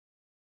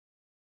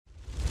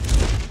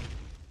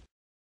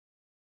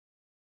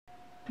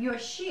Your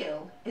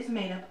shield is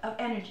made up of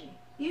energy,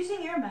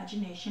 using your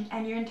imagination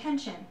and your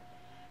intention.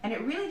 And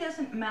it really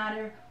doesn't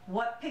matter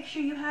what picture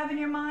you have in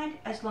your mind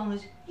as long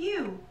as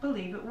you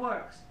believe it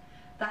works.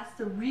 That's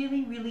the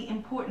really, really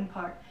important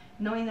part,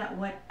 knowing that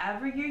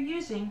whatever you're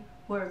using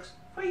works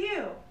for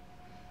you.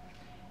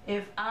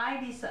 If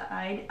I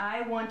decide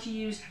I want to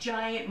use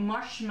giant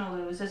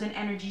marshmallows as an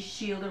energy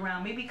shield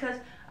around me because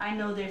I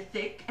know they're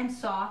thick and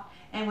soft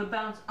and would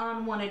bounce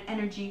unwanted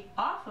energy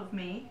off of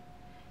me,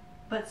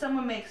 but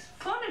someone makes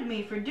fun of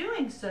me for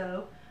doing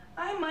so,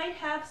 I might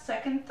have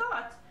second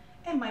thoughts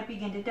and might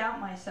begin to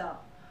doubt myself.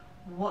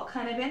 What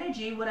kind of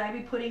energy would I be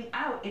putting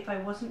out if I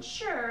wasn't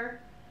sure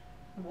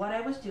what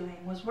I was doing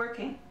was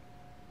working?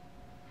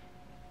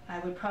 I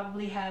would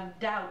probably have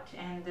doubt,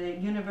 and the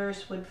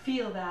universe would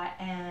feel that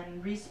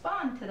and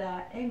respond to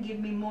that and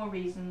give me more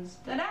reasons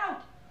to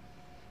doubt.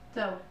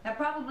 So that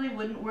probably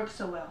wouldn't work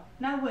so well,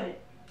 now would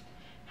it?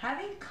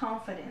 Having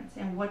confidence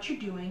in what you're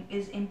doing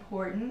is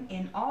important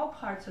in all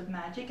parts of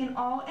magic and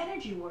all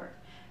energy work.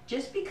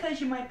 Just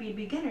because you might be a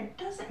beginner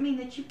doesn't mean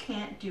that you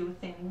can't do a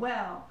thing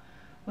well.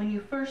 When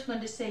you first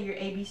learned to say your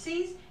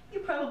ABCs, you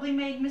probably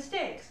made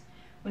mistakes.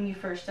 When you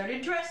first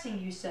started dressing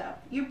yourself,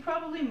 you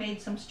probably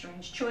made some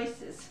strange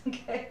choices.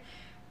 Okay?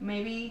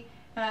 Maybe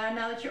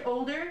now that you're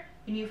older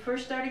and you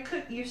started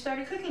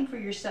cooking for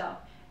yourself,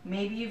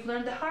 maybe you've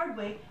learned the hard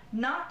way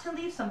not to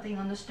leave something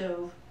on the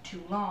stove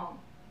too long.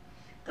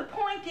 The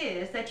point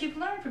is that you've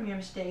learned from your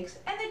mistakes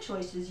and the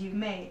choices you've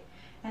made.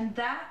 And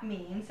that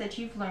means that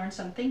you've learned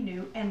something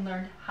new and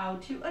learned how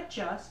to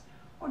adjust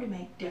or to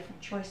make different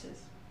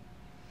choices.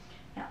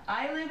 Now,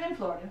 I live in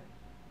Florida,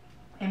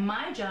 and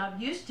my job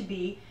used to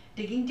be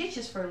digging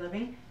ditches for a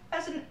living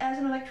as an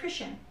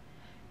electrician.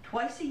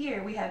 Twice a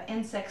year we have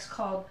insects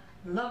called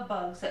love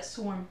bugs that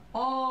swarm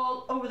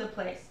all over the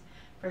place.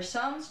 For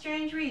some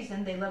strange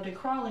reason, they love to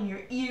crawl in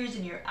your ears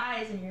and your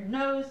eyes and your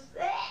nose.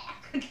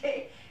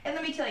 Okay? And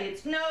let me tell you,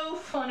 it's no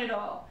fun at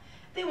all.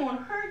 They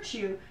won't hurt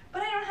you,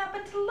 but I don't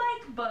happen to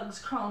like bugs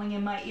crawling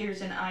in my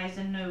ears and eyes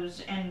and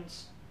nose and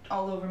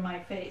all over my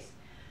face.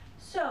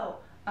 So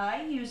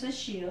I use a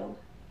shield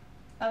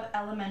of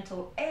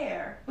elemental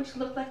air, which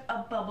looked like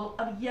a bubble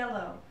of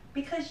yellow,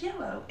 because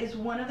yellow is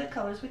one of the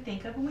colors we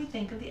think of when we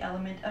think of the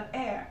element of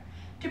air,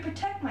 to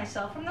protect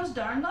myself from those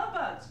darn love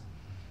bugs.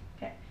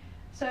 Okay,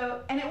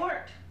 so, and it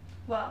worked.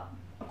 Well,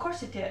 of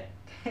course it did.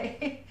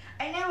 Okay,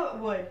 I knew it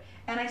would,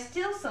 and I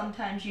still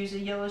sometimes use a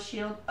yellow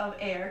shield of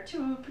air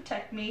to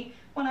protect me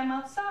when I'm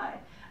outside.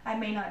 I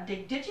may not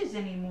dig ditches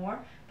anymore,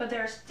 but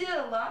there are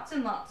still lots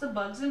and lots of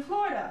bugs in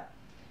Florida,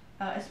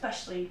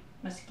 especially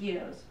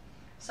mosquitoes.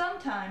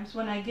 Sometimes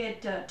when I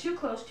get too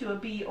close to a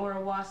bee or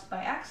a wasp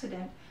by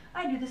accident,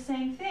 I do the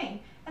same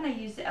thing, and I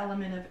use the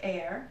element of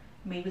air,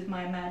 made with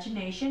my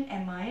imagination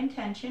and my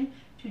intention,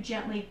 to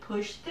gently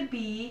push the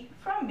bee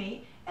from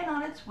me and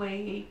on its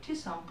way to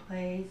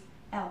someplace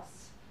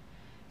else.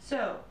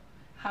 So,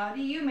 how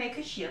do you make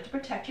a shield to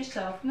protect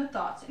yourself from the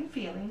thoughts and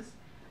feelings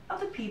of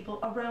the people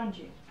around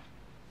you?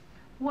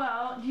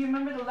 Well, do you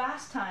remember the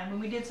last time when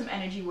we did some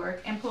energy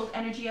work and pulled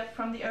energy up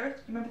from the earth?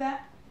 You remember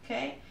that?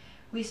 Okay.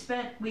 We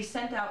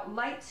sent out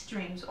light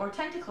streams or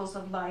tentacles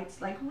of lights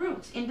like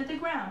roots into the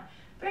ground,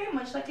 very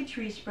much like a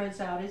tree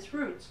spreads out its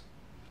roots.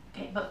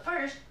 Okay, but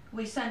first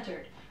we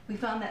centered. We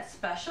found that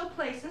special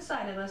place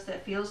inside of us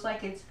that feels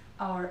like it's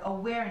our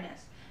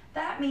awareness.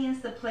 That means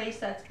the place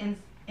that's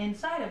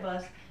inside of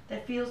us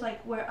that feels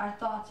like where our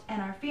thoughts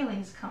and our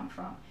feelings come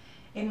from.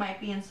 It might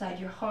be inside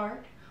your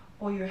heart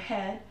or your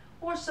head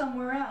or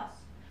somewhere else.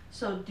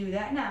 So do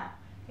that now.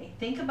 Okay,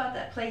 think about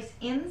that place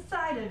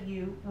inside of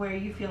you where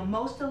you feel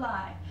most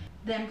alive.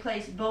 Then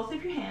place both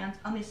of your hands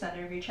on the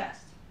center of your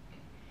chest.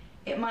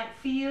 It might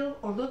feel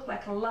or look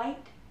like a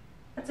light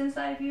that's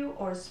inside of you,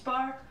 or a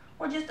spark,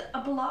 or just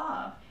a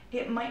blob.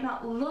 It might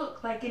not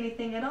look like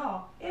anything at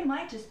all. It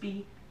might just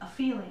be a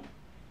feeling.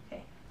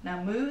 Okay,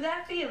 now move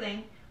that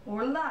feeling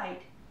or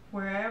light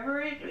wherever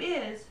it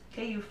is,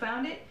 okay, you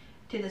found it,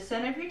 to the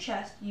center of your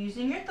chest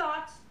using your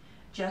thoughts,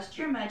 just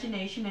your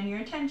imagination and your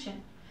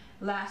intention.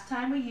 Last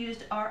time we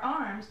used our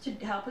arms to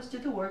help us do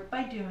the work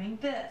by doing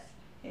this.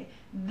 Okay.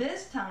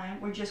 This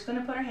time we're just going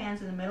to put our hands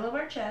in the middle of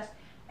our chest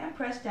and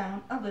press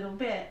down a little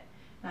bit.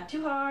 Not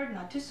too hard,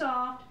 not too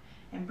soft,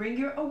 and bring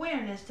your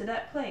awareness to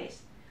that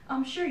place.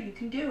 I'm sure you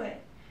can do it.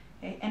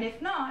 Okay. And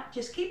if not,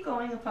 just keep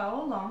going and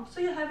follow along so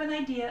you'll have an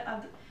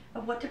idea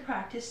of what to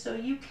practice so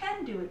you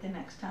can do it the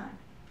next time.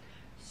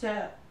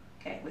 So,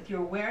 okay, with your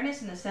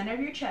awareness in the center of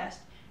your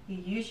chest, you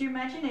use your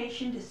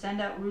imagination to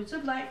send out roots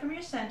of light from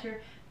your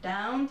center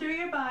down through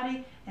your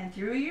body and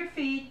through your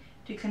feet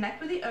to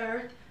connect with the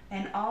earth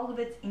and all of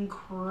its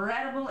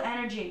incredible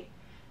energy.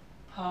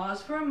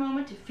 Pause for a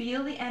moment to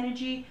feel the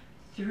energy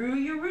through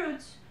your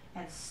roots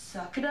and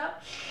suck it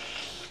up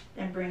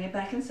and bring it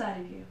back inside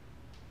of you.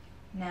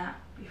 Now,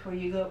 before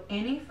you go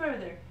any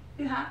further,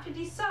 you have to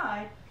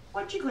decide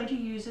what you're going to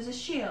use as a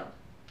shield.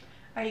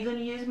 Are you going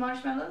to use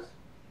marshmallows?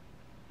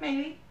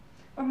 Maybe.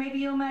 Or maybe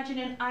you'll imagine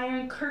an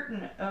iron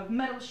curtain of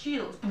metal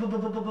shields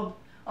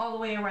all the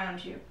way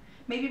around you.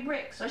 Maybe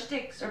bricks or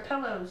sticks or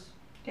pillows.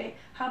 Okay,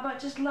 how about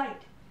just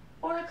light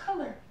or a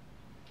color?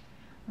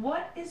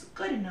 What is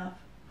good enough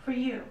for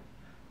you?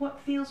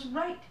 What feels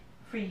right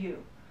for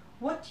you?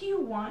 What do you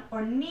want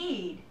or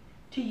need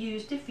to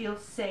use to feel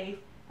safe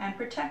and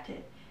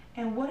protected?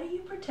 And what are you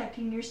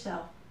protecting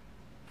yourself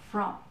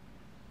from?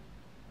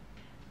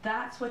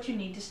 That's what you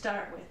need to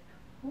start with.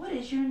 What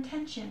is your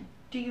intention?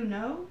 Do you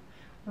know?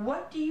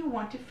 What do you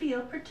want to feel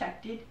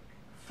protected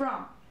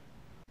from?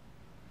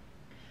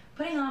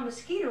 Putting on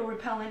mosquito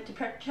repellent to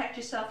protect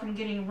yourself from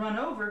getting run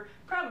over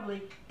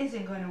probably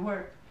isn't going to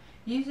work.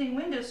 Using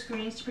window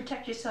screens to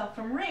protect yourself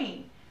from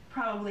rain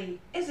probably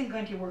isn't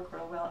going to work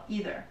real well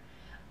either.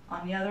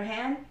 On the other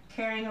hand,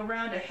 carrying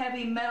around a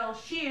heavy metal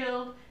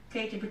shield,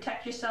 okay, to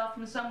protect yourself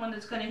from someone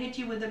that's going to hit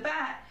you with a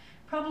bat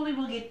probably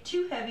will get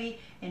too heavy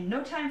in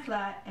no time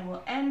flat and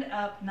will end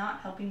up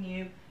not helping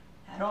you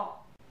at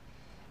all.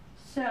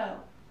 So,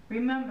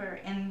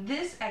 remember, in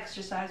this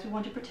exercise, we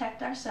want to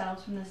protect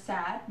ourselves from the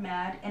sad,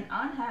 mad, and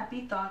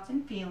unhappy thoughts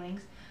and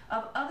feelings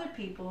of other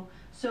people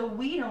so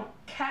we don't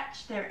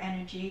catch their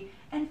energy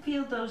and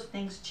feel those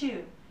things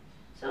too.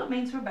 So it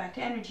means we're back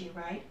to energy,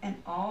 right? And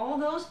all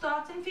those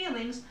thoughts and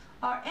feelings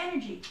are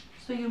energy.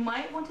 So you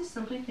might want to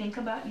simply think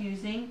about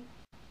using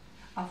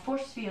a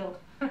force field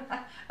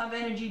of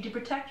energy to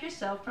protect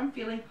yourself from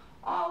feeling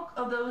all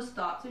of those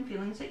thoughts and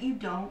feelings that you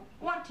don't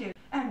want to.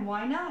 And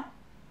why not?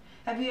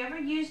 Have you ever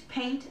used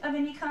paint of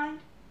any kind?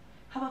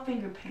 How about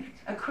finger paint,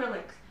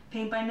 acrylics,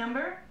 paint by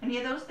number, any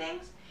of those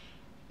things?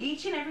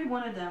 Each and every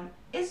one of them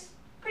is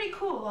pretty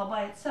cool all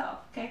by itself,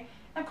 okay?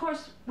 Of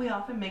course, we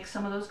often mix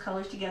some of those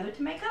colors together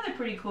to make other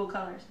pretty cool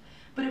colors.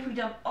 But if we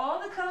dump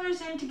all the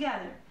colors in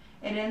together,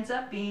 it ends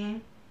up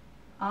being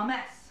a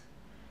mess.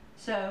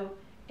 So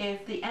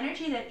if the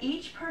energy that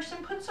each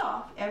person puts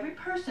off, every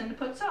person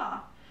puts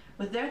off,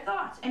 with their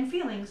thoughts and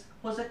feelings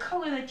was a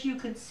color that you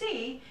could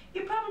see,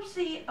 you probably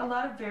see a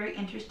lot of very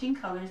interesting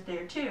colors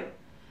there too.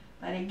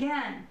 But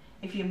again,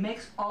 if you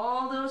mix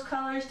all those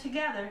colors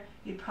together,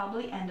 you'd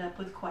probably end up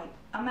with quite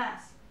a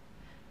mess.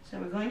 So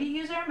we're going to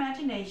use our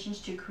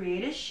imaginations to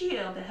create a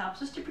shield that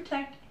helps us to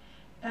protect,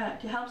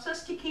 helps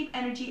us to keep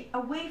energy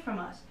away from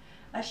us.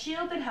 A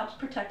shield that helps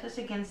protect us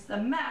against the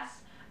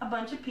mess a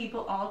bunch of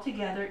people all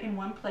together in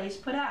one place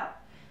put out.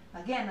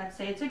 Again, let's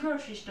say it's a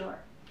grocery store.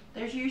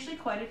 There's usually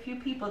quite a few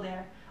people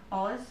there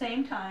all at the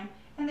same time,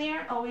 and they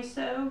aren't always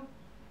so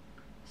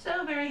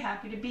very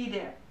happy to be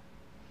there.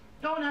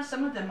 Oh, now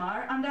some of them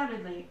are,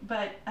 undoubtedly,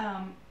 but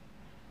and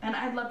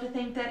I'd love to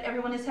think that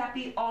everyone is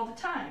happy all the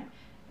time.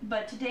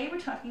 But today we're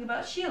talking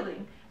about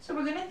shielding. So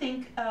we're going to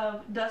think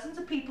of dozens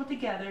of people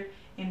together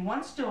in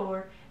one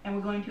store, and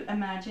we're going to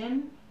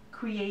imagine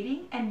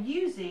creating and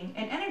using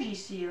an energy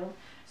shield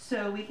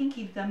so we can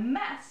keep the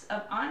mess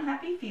of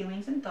unhappy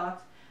feelings and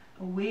thoughts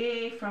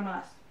away from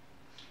us.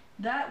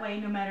 That way,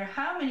 no matter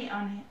how many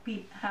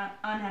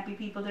unhappy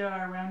people there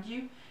are around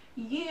you,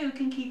 you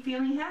can keep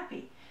feeling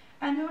happy.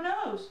 And who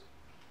knows,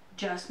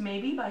 just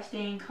maybe by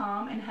staying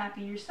calm and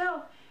happy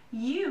yourself,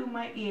 you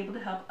might be able to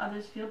help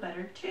others feel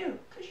better too,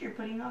 because you're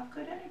putting off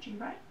good energy,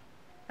 right?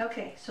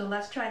 Okay, so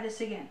let's try this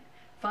again.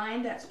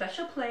 Find that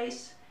special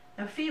place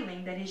of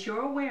feeling that is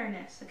your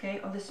awareness,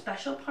 okay, or the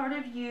special part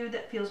of you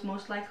that feels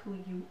most like who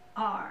you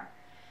are.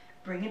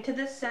 Bring it to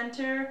the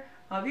center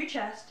of your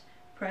chest.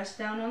 Press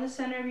down on the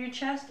center of your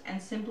chest and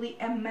simply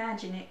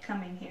imagine it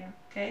coming here,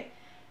 okay?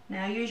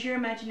 Now use your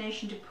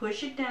imagination to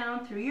push it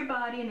down through your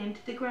body and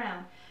into the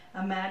ground.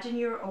 Imagine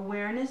your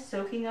awareness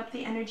soaking up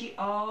the energy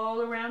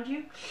all around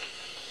you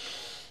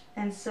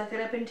and suck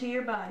it up into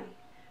your body.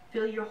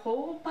 Fill your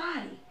whole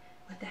body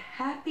with the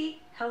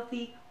happy,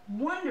 healthy,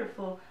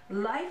 wonderful,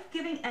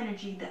 life-giving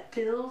energy that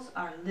fills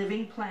our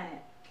living planet,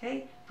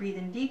 okay? Breathe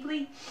in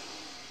deeply.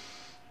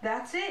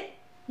 That's it.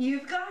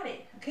 You've got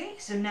it, okay?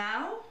 So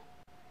now,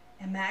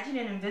 imagine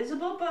an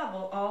invisible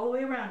bubble all the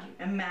way around you.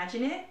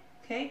 Imagine it,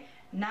 okay?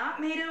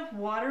 Not made of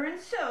water and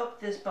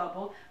soap, this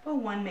bubble, but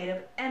one made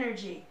of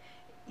energy.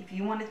 If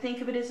you want to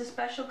think of it as a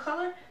special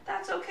color,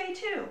 that's okay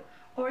too.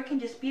 Or it can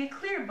just be a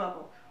clear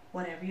bubble,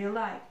 whatever you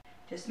like.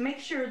 Just make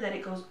sure that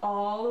it goes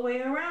all the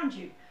way around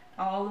you,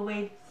 all the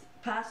way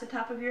past the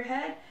top of your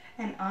head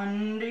and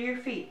under your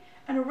feet,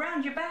 and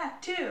around your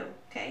back too,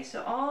 okay?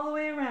 So all the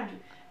way around you.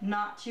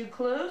 Not too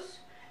close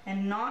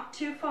and not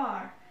too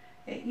far.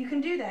 You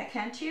can do that,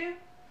 can't you?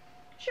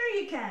 Sure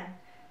you can.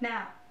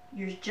 Now,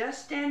 you're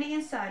just standing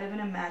inside of an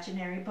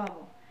imaginary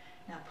bubble.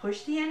 Now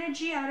push the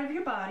energy out of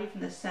your body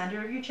from the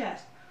center of your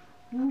chest.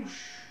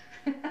 Whoosh.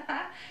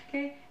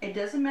 Okay? It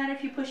doesn't matter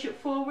if you push it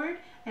forward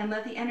and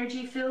let the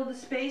energy fill the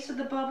space of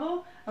the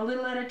bubble a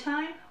little at a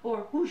time,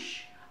 or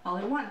whoosh, all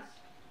at once.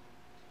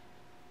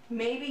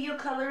 Maybe you'll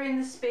color in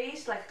the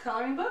space like a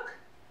coloring book,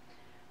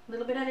 a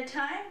little bit at a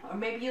time, or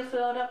maybe you'll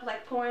fill it up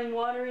like pouring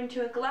water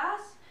into a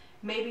glass.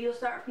 Maybe you'll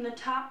start from the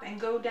top and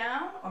go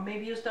down, or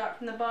maybe you'll start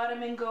from the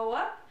bottom and go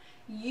up.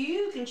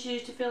 You can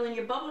choose to fill in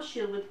your bubble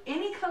shield with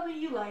any color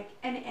you like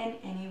and in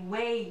any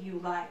way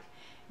you like.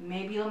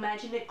 Maybe you'll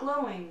imagine it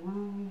glowing,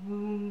 boom,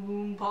 boom,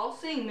 boom,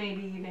 pulsing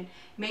maybe even.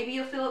 Maybe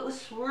you'll fill it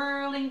with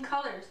swirling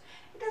colors.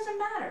 It doesn't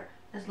matter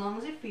as long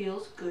as it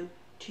feels good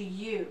to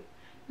you.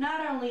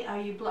 Not only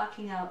are you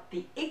blocking out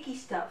the icky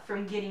stuff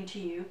from getting to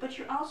you, but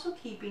you're also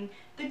keeping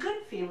the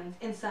good feelings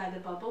inside the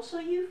bubble so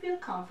you feel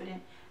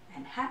confident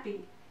and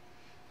happy.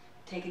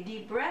 Take a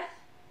deep breath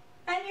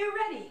and you're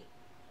ready.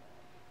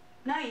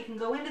 Now you can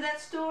go into that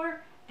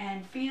store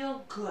and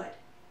feel good.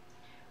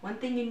 One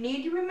thing you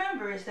need to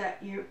remember is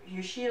that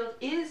your shield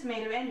is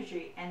made of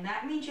energy, and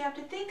that means you have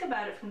to think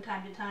about it from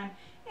time to time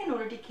in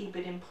order to keep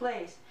it in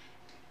place.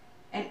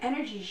 An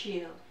energy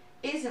shield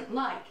isn't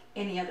like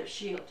any other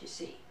shield, you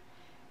see.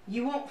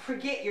 You won't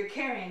forget you're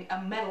carrying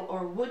a metal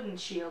or wooden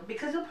shield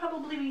because it'll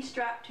probably be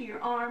strapped to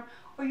your arm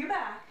or your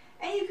back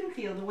and you can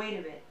feel the weight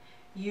of it.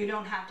 You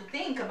don't have to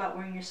think about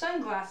wearing your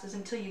sunglasses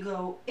until you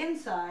go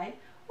inside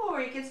or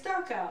it gets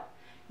dark out.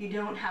 You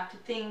don't have to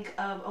think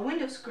of a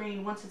window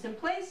screen once it's in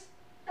place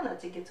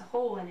unless it gets a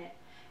hole in it.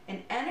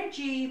 An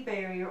energy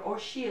barrier or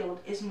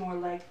shield is more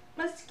like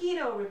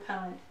mosquito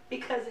repellent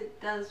because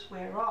it does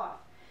wear off.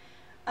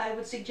 I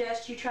would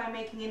suggest you try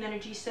making an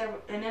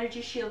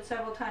energy shield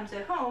several times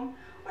at home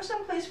or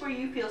someplace where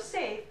you feel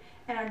safe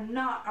and are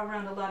not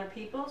around a lot of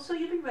people, so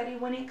you'll be ready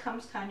when it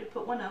comes time to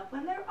put one up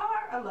when there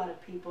are a lot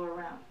of people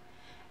around.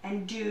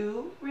 And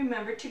do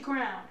remember to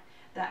ground.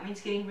 That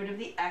means getting rid of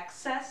the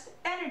excess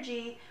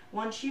energy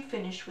once you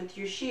finish with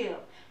your shield.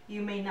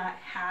 You may not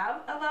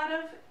have a lot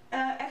of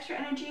extra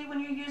energy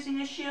when you're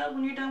using a shield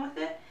when you're done with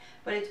it,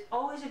 but it's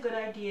always a good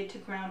idea to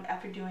ground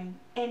after doing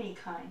any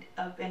kind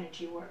of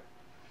energy work.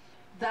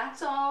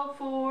 That's all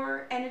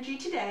for energy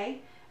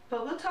today,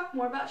 but we'll talk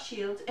more about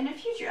shields in a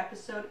future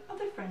episode of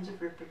the Friends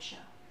of Rupert Show.